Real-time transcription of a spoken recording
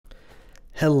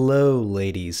Hello,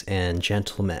 ladies and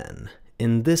gentlemen.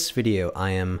 In this video,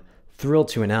 I am thrilled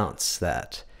to announce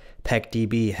that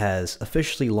PeckDB has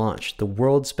officially launched the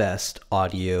world's best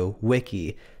audio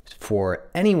wiki for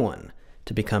anyone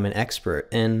to become an expert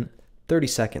in 30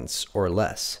 seconds or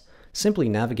less. Simply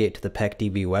navigate to the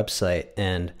PeckDB website,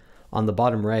 and on the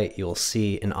bottom right, you'll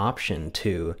see an option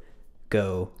to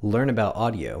go learn about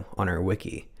audio on our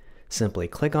wiki. Simply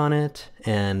click on it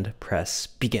and press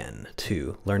begin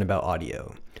to learn about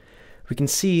audio. We can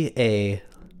see a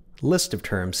list of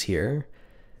terms here.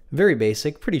 Very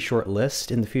basic, pretty short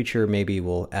list. In the future, maybe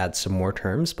we'll add some more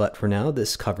terms, but for now,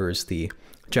 this covers the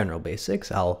general basics.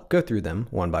 I'll go through them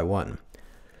one by one.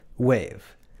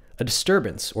 Wave, a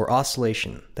disturbance or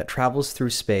oscillation that travels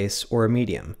through space or a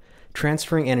medium,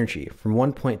 transferring energy from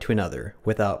one point to another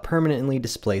without permanently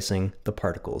displacing the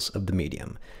particles of the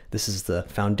medium. This is the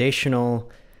foundational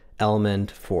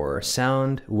element for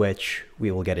sound, which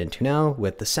we will get into now,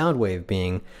 with the sound wave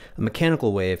being a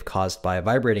mechanical wave caused by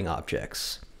vibrating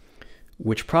objects,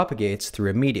 which propagates through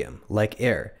a medium, like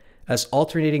air, as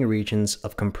alternating regions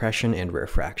of compression and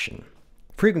rarefaction.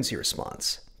 Frequency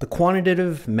response, the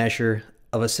quantitative measure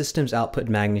of a system's output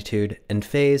magnitude and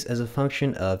phase as a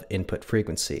function of input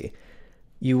frequency.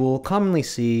 You will commonly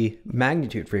see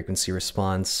magnitude frequency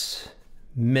response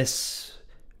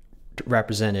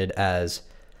misrepresented as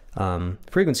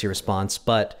frequency response,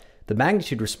 but the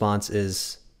magnitude response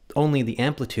is only the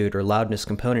amplitude or loudness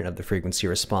component of the frequency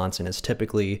response and is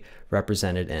typically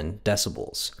represented in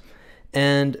decibels.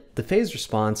 And the phase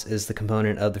response is the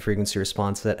component of the frequency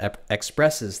response that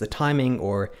expresses the timing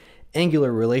or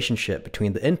angular relationship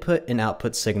between the input and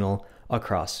output signal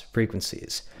across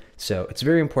frequencies. So it's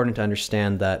very important to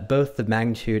understand that both the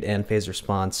magnitude and phase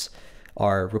response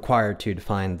are required to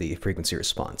define the frequency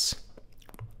response.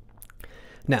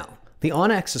 Now, the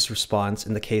on-axis response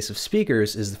in the case of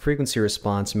speakers is the frequency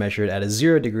response measured at a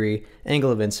 0-degree angle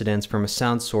of incidence from a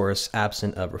sound source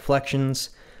absent of reflections.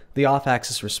 The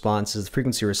off-axis response is the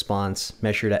frequency response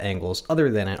measured at angles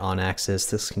other than at on-axis.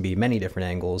 This can be many different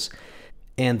angles.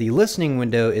 And the listening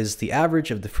window is the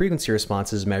average of the frequency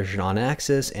responses measured on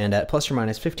axis and at plus or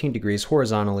minus 15 degrees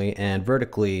horizontally and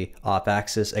vertically off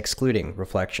axis, excluding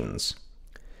reflections.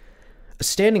 A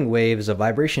standing wave is a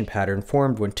vibration pattern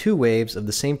formed when two waves of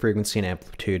the same frequency and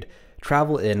amplitude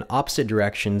travel in opposite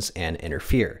directions and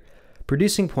interfere,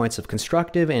 producing points of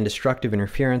constructive and destructive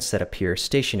interference that appear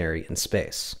stationary in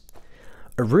space.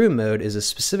 A room mode is a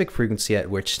specific frequency at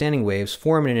which standing waves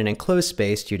form in an enclosed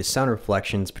space due to sound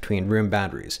reflections between room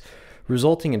boundaries,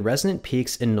 resulting in resonant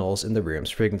peaks and nulls in the room's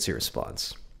frequency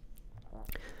response.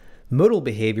 Modal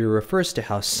behavior refers to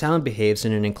how sound behaves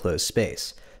in an enclosed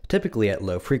space, typically at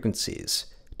low frequencies,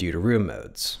 due to room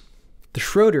modes. The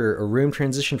Schroeder or room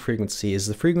transition frequency is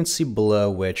the frequency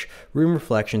below which room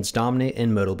reflections dominate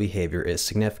and modal behavior is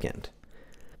significant.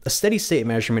 A steady state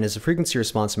measurement is a frequency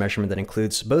response measurement that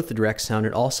includes both the direct sound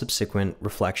and all subsequent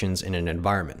reflections in an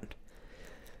environment.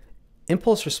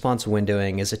 Impulse response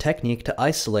windowing is a technique to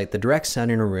isolate the direct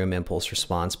sound in a room impulse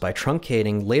response by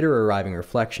truncating later arriving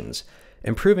reflections,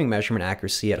 improving measurement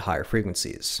accuracy at higher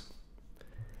frequencies.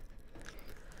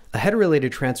 A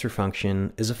head-related transfer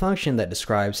function is a function that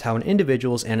describes how an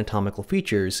individual's anatomical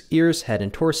features, ears, head,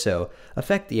 and torso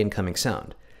affect the incoming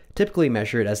sound, typically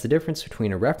measured as the difference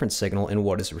between a reference signal and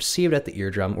what is received at the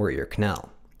eardrum or ear canal.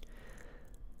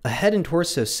 A head and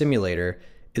torso simulator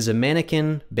is a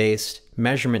mannequin-based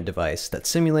measurement device that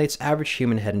simulates average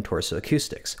human head and torso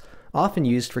acoustics, often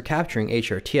used for capturing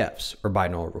HRTFs, or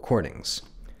binaural recordings.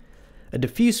 A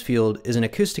diffuse field is an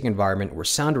acoustic environment where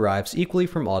sound arrives equally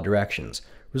from all directions,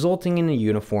 resulting in a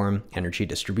uniform energy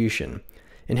distribution.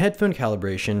 In headphone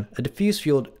calibration, a diffuse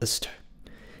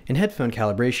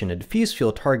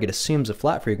field target assumes a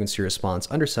flat frequency response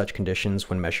under such conditions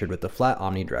when measured with a flat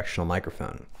omnidirectional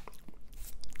microphone.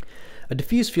 A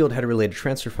diffuse field head-related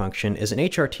transfer function is an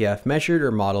HRTF measured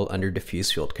or modeled under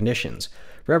diffuse field conditions,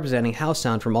 representing how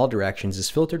sound from all directions is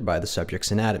filtered by the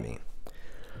subject's anatomy.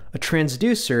 A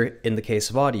transducer, in the case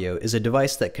of audio, is a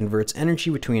device that converts energy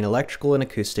between electrical and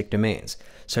acoustic domains,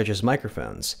 such as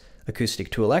microphones,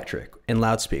 acoustic to electric, and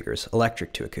loudspeakers,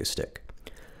 electric to acoustic.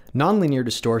 Nonlinear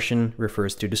distortion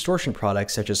refers to distortion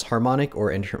products such as harmonic or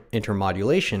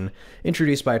intermodulation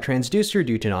introduced by a transducer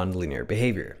due to nonlinear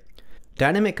behavior.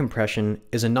 Dynamic compression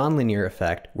is a nonlinear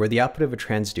effect where the output of a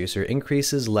transducer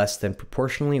increases less than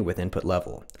proportionally with input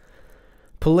level.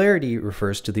 Polarity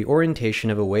refers to the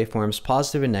orientation of a waveform's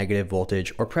positive and negative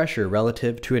voltage or pressure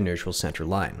relative to a neutral center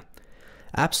line.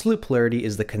 Absolute polarity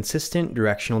is the consistent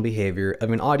directional behavior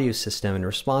of an audio system in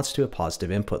response to a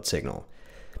positive input signal,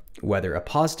 whether a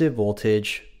positive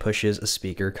voltage pushes a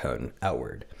speaker cone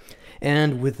outward.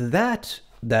 And with that,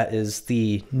 that is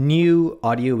the new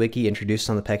audio wiki introduced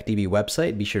on the PeckDB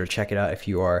website. Be sure to check it out if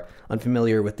you are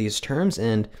unfamiliar with these terms.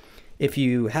 And if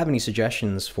you have any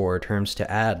suggestions for terms to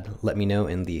add, let me know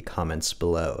in the comments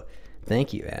below.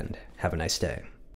 Thank you, and have a nice day.